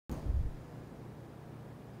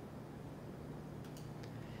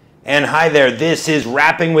And hi there, this is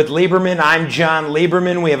Rapping with Leiberman. I'm Jon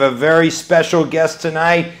Leiberman. We have a very special guest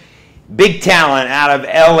tonight. Big talent out of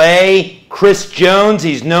LA, Chris Jones.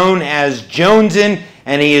 He's known as Jonezen,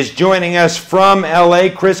 and he is joining us from LA.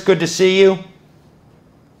 Chris, good to see you.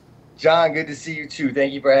 John, good to see you too.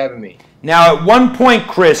 Thank you for having me. Now, at one point,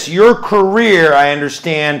 Chris, your career, I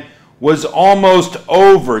understand, was almost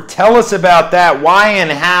over. Tell us about that. Why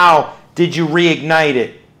and how did you reignite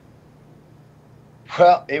it?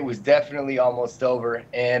 Well, it was definitely almost over.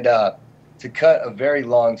 And to cut a very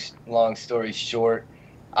long story short,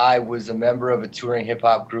 I was a member of a touring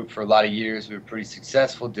hip-hop group for a lot of years. We were pretty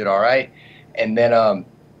successful, did all right. And then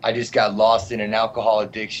I just got lost in an alcohol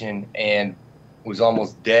addiction and was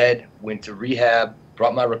almost dead, went to rehab,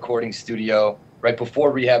 brought my recording studio. Right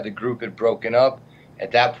before rehab, the group had broken up.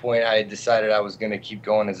 At that point, I had decided I was going to keep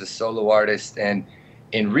going as a solo artist. And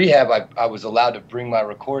in rehab, I was allowed to bring my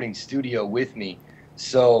recording studio with me.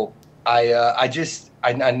 So I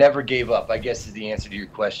never gave up, I guess is the answer to your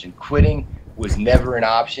question. Quitting was never an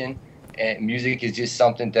option, and music is just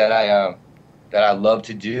something that I love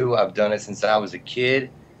to do. I've done it since I was a kid,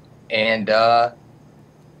 and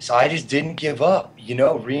so I just didn't give up, you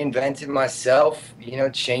know, reinvented myself, you know,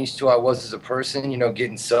 changed who I was as a person, you know,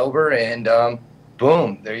 getting sober, and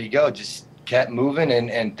boom, there you go, just kept moving,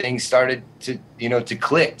 and things started to, you know, to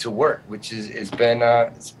click, to work, which it's been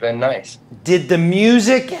nice. Did the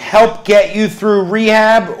music help get you through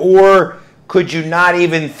rehab, or could you not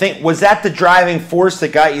even think, was that the driving force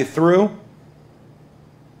that got you through?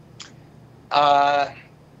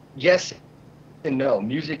 Yes and no.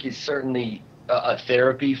 Music is certainly a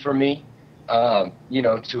therapy for me, you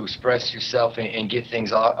know, to express yourself and get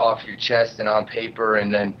things off your chest and on paper,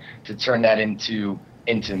 and then to turn that into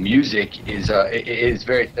music is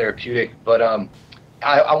very therapeutic. But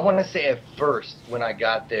I want to say at first when I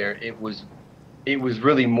got there, it was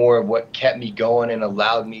really more of what kept me going and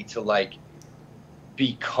allowed me to like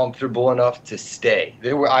be comfortable enough to stay.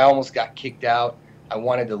 I almost got kicked out. I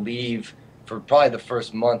wanted to leave for probably the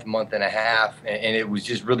first month and a half, and it was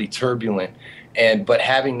just really turbulent. But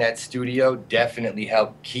having that studio definitely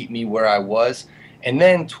helped keep me where I was. And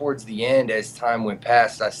then towards the end, as time went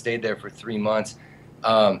past, I stayed there for 3 months.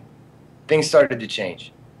 Things started to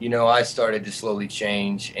change. You know, I started to slowly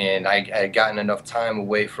change, and I had gotten enough time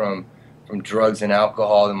away from drugs and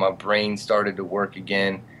alcohol, and my brain started to work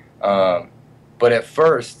again. But at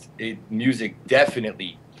first, music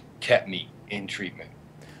definitely kept me in treatment.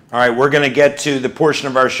 All right, we're going to get to the portion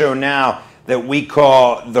of our show now that we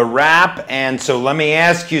call the rap. And so let me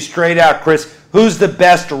ask you straight out, Chris, who's the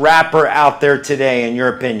best rapper out there today, in your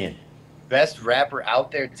opinion? Best rapper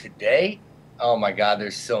out there today? Oh my God,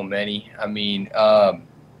 there's so many. I mean,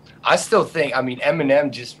 I still think, I mean,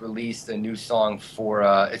 Eminem just released a new song for,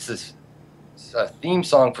 it's a theme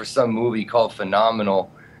song for some movie called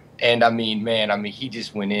Phenomenal. And I mean, man, I mean, he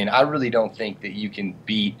just went in. I really don't think that you can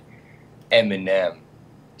beat Eminem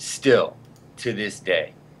still to this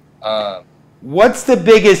day. What's the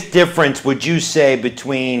biggest difference, would you say,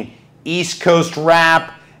 between East Coast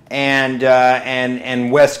rap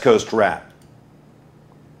and West Coast rap?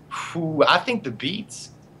 Ooh, I think the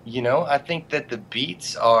beats, you know, I think that the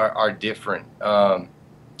beats are different.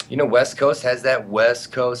 You know, West Coast has that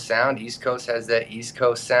West Coast sound, East Coast has that East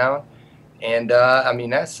Coast sound. And I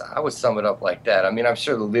mean, I would sum it up like that. I mean, I'm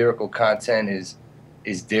sure the lyrical content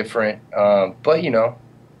is different, but you know,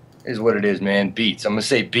 is what it is, man. Beats. I'm gonna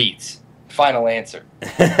say beats. Final answer.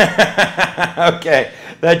 Okay,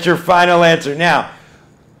 that's your final answer. Now,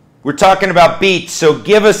 we're talking about beats, so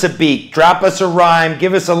give us a beat. Drop us a rhyme.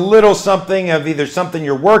 Give us a little something of either something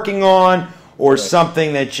you're working on or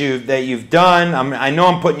something that you've done. I know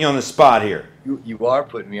I'm putting you on the spot here. You are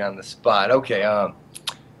putting me on the spot. Okay.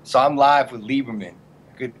 So I'm live with Lieberman.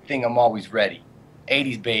 Good thing I'm always ready.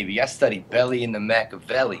 80s baby. I studied Belly in the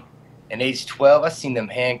Machiavelli. And age 12, I seen them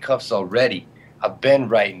handcuffs already. I've been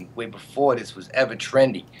writing way before this was ever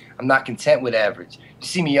trendy. I'm not content with average. You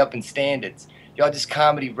see me up in standards. Y'all just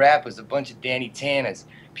comedy rappers, a bunch of Danny Tanners.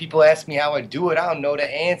 People ask me how I do it, I don't know the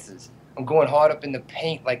answers. I'm going hard up in the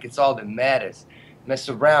paint like it's all that matters. Mess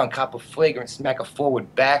around, cop a flagrant, smack a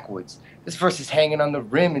forward backwards. This verse is hanging on the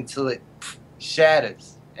rim until it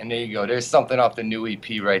shatters. And there you go. There's something off the new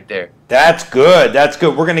EP right there. That's good. That's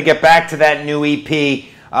good. We're going to get back to that new EP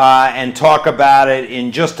and talk about it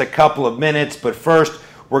in just a couple of minutes. But first,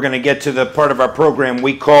 we're going to get to the part of our program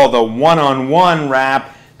we call the one-on-one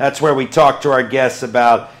rap. That's where we talk to our guests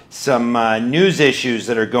about some news issues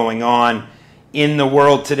that are going on in the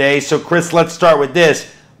world today. So, Chris, let's start with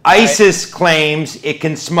this. ISIS claims it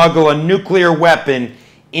can smuggle a nuclear weapon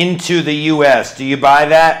into the U.S. Do you buy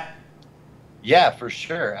that? Yeah, for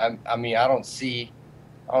sure. I mean, I don't see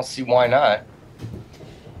why not.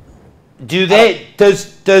 Do I don't. they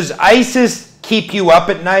does ISIS keep you up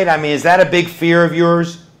at night? I mean, is that a big fear of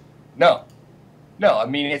yours? No, no. I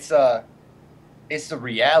mean, it's the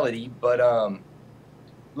reality. But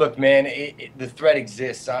look, man, the threat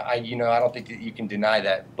exists. You know, I don't think that you can deny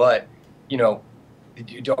that. But you know,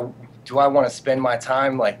 do I want to spend my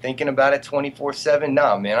time like thinking about it 24/7?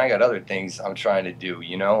 Nah, man, I got other things I'm trying to do.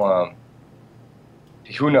 You know,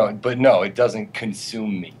 who knows? But no, it doesn't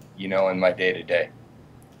consume me. You know, in my day to day.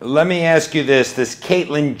 Let me ask you this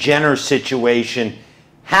Caitlyn Jenner situation,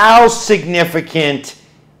 how significant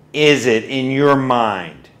is it in your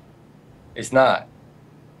mind? It's not.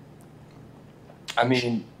 I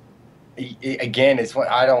mean, again, it's what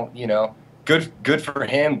I don't, you know, good for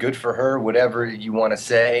him, good for her, whatever you want to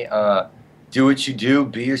say. Do what you do,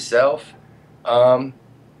 be yourself. Um,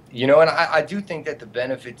 you know, and I do think that the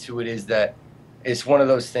benefit to it is that it's one of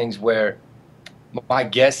those things where my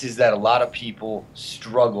guess is that a lot of people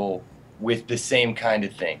struggle with the same kind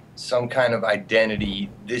of thing, some kind of identity,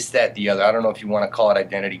 this, that, the other. I don't know if you want to call it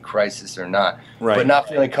identity crisis or not, but Right. not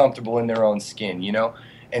feeling comfortable in their own skin, you know?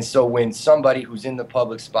 And so when somebody who's in the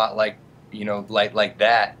public spotlight, you know, like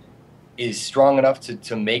that, is strong enough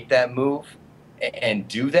to make that move and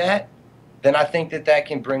do that, then I think that that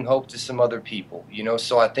can bring hope to some other people, you know?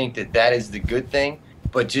 So I think that that is the good thing.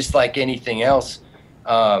 But just like anything else,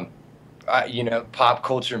 um, you know, pop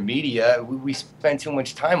culture media, we spend too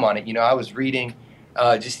much time on it. You know, I was reading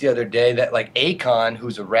just the other day that like AKON,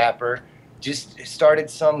 who's a rapper, just started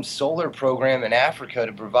some solar program in Africa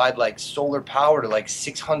to provide like solar power to like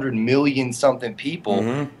 600 million something people.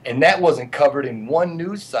 Mm-hmm. And that wasn't covered in one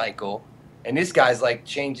news cycle. And this guy's like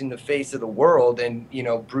changing the face of the world. And, you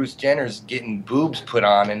know, Bruce Jenner's getting boobs put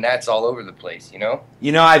on, and that's all over the place, you know?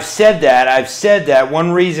 You know, I've said that. I've said that.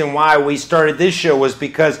 One reason why we started this show was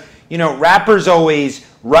because, you know, rappers always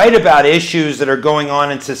write about issues that are going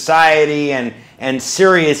on in society and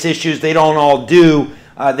serious issues. They don't all do.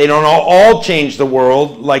 They don't all change the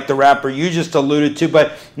world like the rapper you just alluded to,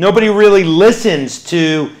 but nobody really listens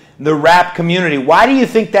to the rap community. Why do you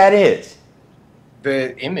think that is?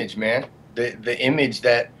 The image, man. The image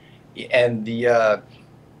that, and the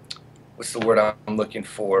what's the word I'm looking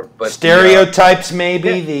for? But Stereotypes, maybe.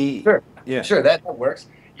 yeah, The sure, yeah. sure, that works.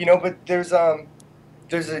 You know, but there's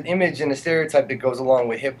an image and a stereotype that goes along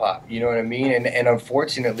with hip hop. You know what I mean? And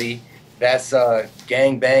unfortunately, that's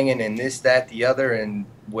gang banging and this, that, the other, and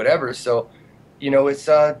whatever. So, you know, it's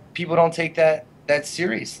people don't take that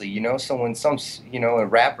seriously. You know, so when a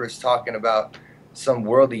rapper's talking about some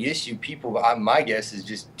worldly issue, people, my guess is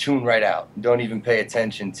just tune right out. Don't even pay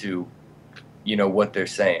attention to, you know, what they're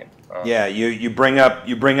saying. Yeah, you bring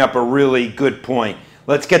up a really good point.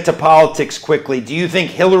 Let's get to politics quickly. Do you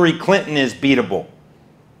think Hillary Clinton is beatable?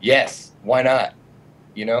 Yes, why not?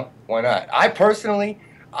 You know, why not? I personally,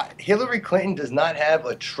 Hillary Clinton does not have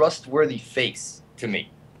a trustworthy face to me.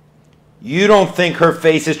 You don't think her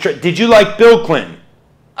face is Did you like Bill Clinton?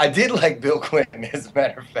 I did like Bill Clinton, as a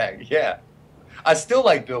matter of fact. Yeah, I still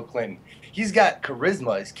like Bill Clinton. He's got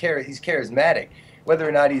charisma. He's charismatic. Whether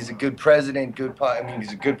or not he's a good president, I mean,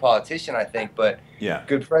 he's a good politician, I think. But Yeah.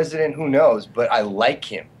 good president, who knows? But I like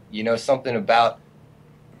him. You know, something about.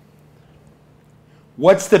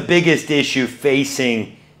 What's the biggest issue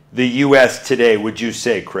facing the U.S. today, would you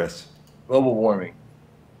say, Chris? Global warming.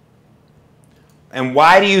 And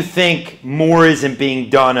why do you think more isn't being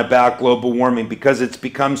done about global warming? Because it's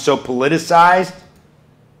become so politicized?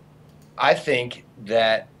 I think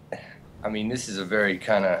that, I mean, this is a very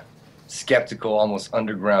kind of skeptical, almost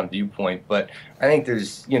underground viewpoint, but I think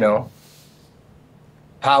there's, you know,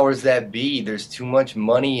 powers that be. There's too much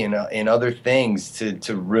money in other things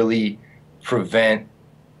to really prevent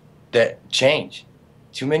that change.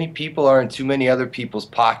 Too many people are in too many other people's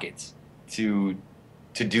pockets to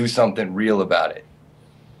do something real about it.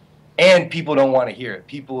 And people don't want to hear it.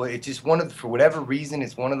 People, it's just for whatever reason,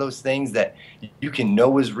 it's one of those things that you can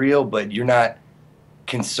know is real, but you're not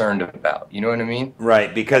concerned about. You know what I mean?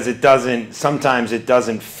 Right, because sometimes it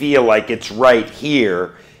doesn't feel like it's right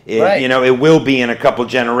here. Right. You know, it will be in a couple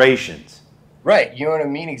generations. Right, you know what I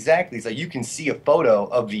mean? Exactly. It's like you can see a photo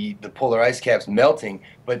of the polar ice caps melting,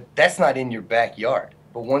 but that's not in your backyard.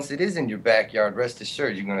 But once it is in your backyard, rest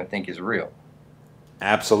assured you're going to think it's real.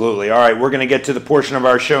 Absolutely. All right, we're going to get to the portion of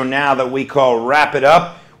our show now that we call Wrap It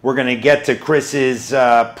Up. We're going to get to Chris's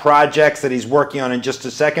projects that he's working on in just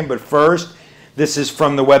a second. But first, this is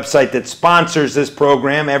from the website that sponsors this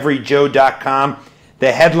program, EveryJoe.com.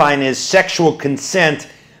 The headline is Sexual Consent,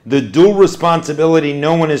 the Dual Responsibility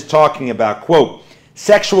No One is Talking About. Quote,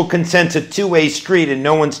 Sexual consent's a two-way street and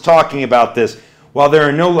no one's talking about this. While there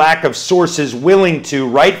are no lack of sources willing to,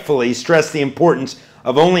 rightfully, stress the importance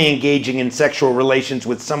of only engaging in sexual relations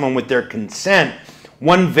with someone with their consent,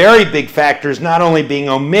 one very big factor is not only being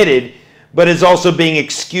omitted, but is also being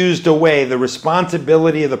excused away, the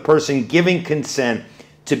responsibility of the person giving consent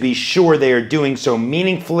to be sure they are doing so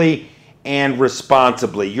meaningfully and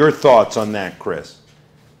responsibly. Your thoughts on that, Chris?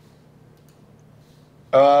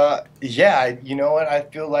 Yeah, you know what? I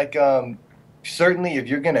feel like certainly if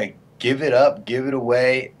you're going to give it up, give it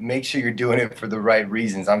away, make sure you're doing it for the right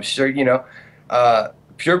reasons. I'm sure, you know,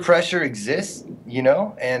 peer pressure exists, you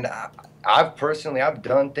know, and I've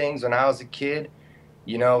done things when I was a kid,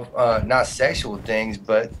 you know, not sexual things,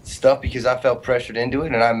 but stuff because I felt pressured into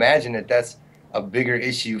it, and I imagine that that's a bigger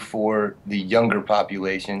issue for the younger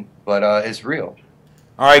population, but it's real.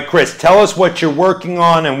 All right, Chris, tell us what you're working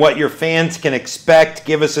on and what your fans can expect.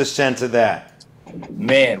 Give us a sense of that.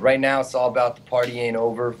 Man, right now it's all about The Party Ain't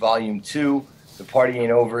Over, Volume 2. The Party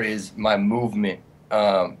Ain't Over is my movement,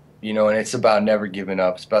 you know, and it's about never giving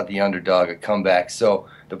up. It's about the underdog, a comeback. So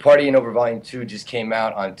The Party Ain't Over, Volume 2 just came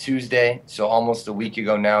out on Tuesday, so almost a week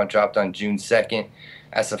ago now. It dropped on June 2nd.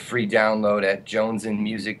 That's a free download at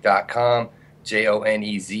jonezenmusic.com,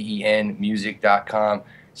 Jonezen music.com.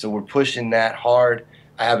 So we're pushing that hard.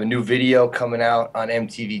 I have a new video coming out on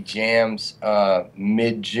MTV Jams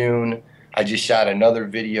mid-June. I just shot another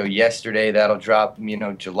video yesterday that'll drop, you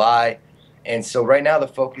know, July. And so right now the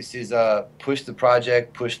focus is push the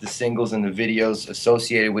project, push the singles and the videos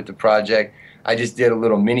associated with the project. I just did a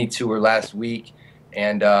little mini tour last week,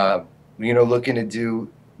 and you know, looking to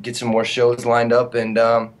get some more shows lined up, and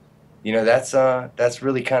you know, that's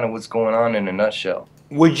really kind of what's going on in a nutshell.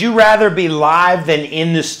 Would you rather be live than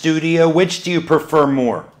in the studio? Which do you prefer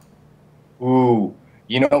more? Ooh,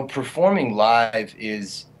 you know, performing live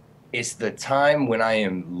it's the time when I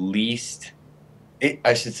am least,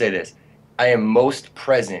 I should say this, I am most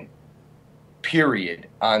present, period,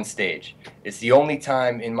 on stage. It's the only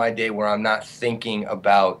time in my day where I'm not thinking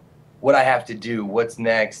about what I have to do, what's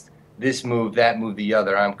next, this move, that move, the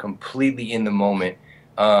other. I'm completely in the moment.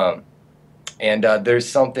 And there's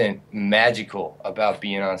something magical about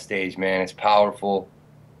being on stage, man. It's powerful,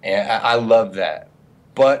 and I love that.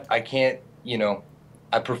 But I can't, you know,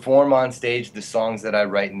 I perform on stage the songs that I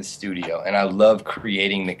write in the studio, and I love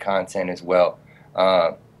creating the content as well.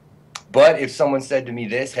 But if someone said to me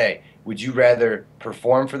this, hey, would you rather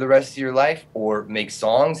perform for the rest of your life or make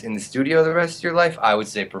songs in the studio the rest of your life? I would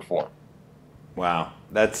say perform. Wow,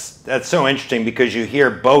 that's so interesting, because you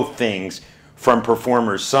hear both things from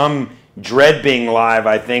performers. Some dread being live,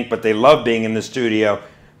 I think, but they love being in the studio.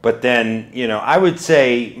 But then, you know, I would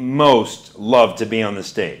say most love to be on the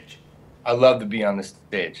stage. I love to be on the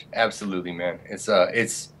stage. Absolutely, man. It's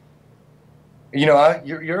you know,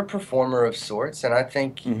 you're a performer of sorts, and I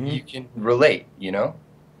think you can relate, you know?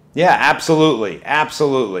 Yeah, absolutely.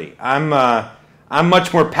 Absolutely. I'm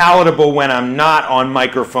much more palatable when I'm not on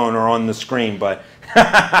microphone or on the screen, but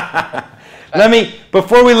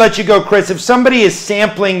before we let you go, Chris, if somebody is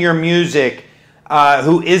sampling your music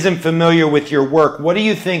who isn't familiar with your work, what do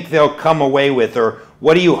you think they'll come away with, or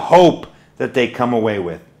what do you hope that they come away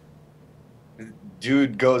with?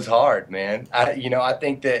 Dude goes hard, man. You know, I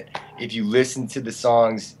think that if you listen to the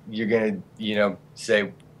songs, you're gonna, you know,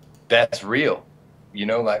 say, that's real. You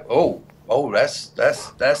know, like, oh, that's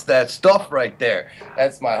that stuff right there.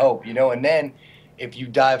 That's my hope, you know. And then if you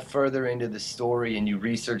dive further into the story and you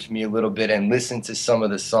research me a little bit and listen to some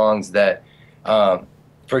of the songs that,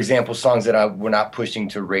 for example, songs that we're not pushing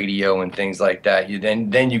to radio and things like that,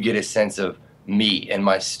 then you get a sense of me and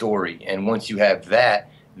my story. And once you have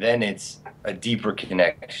that, then it's a deeper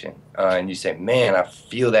connection. And you say, man, I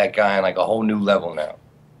feel that guy on like a whole new level now.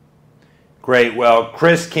 Great. Well,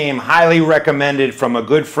 Chris came highly recommended from a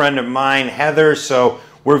good friend of mine, Heather, so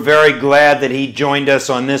we're very glad that he joined us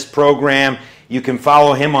on this program. You can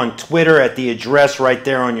follow him on Twitter at the address right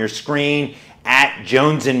there on your screen, at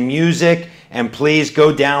Jonezen Music, and please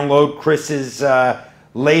go download Chris's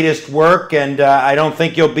latest work, and I don't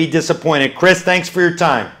think you'll be disappointed. Chris, thanks for your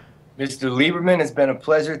time. Mr. Leiberman, it's been a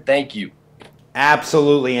pleasure. Thank you.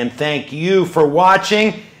 Absolutely, and thank you for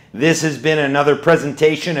watching. This has been another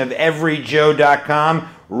presentation of EveryJoe.com.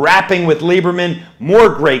 Rapping with Leiberman. More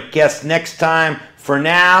great guests next time. For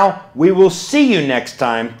now, we will see you next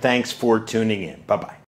time. Thanks for tuning in. Bye-bye.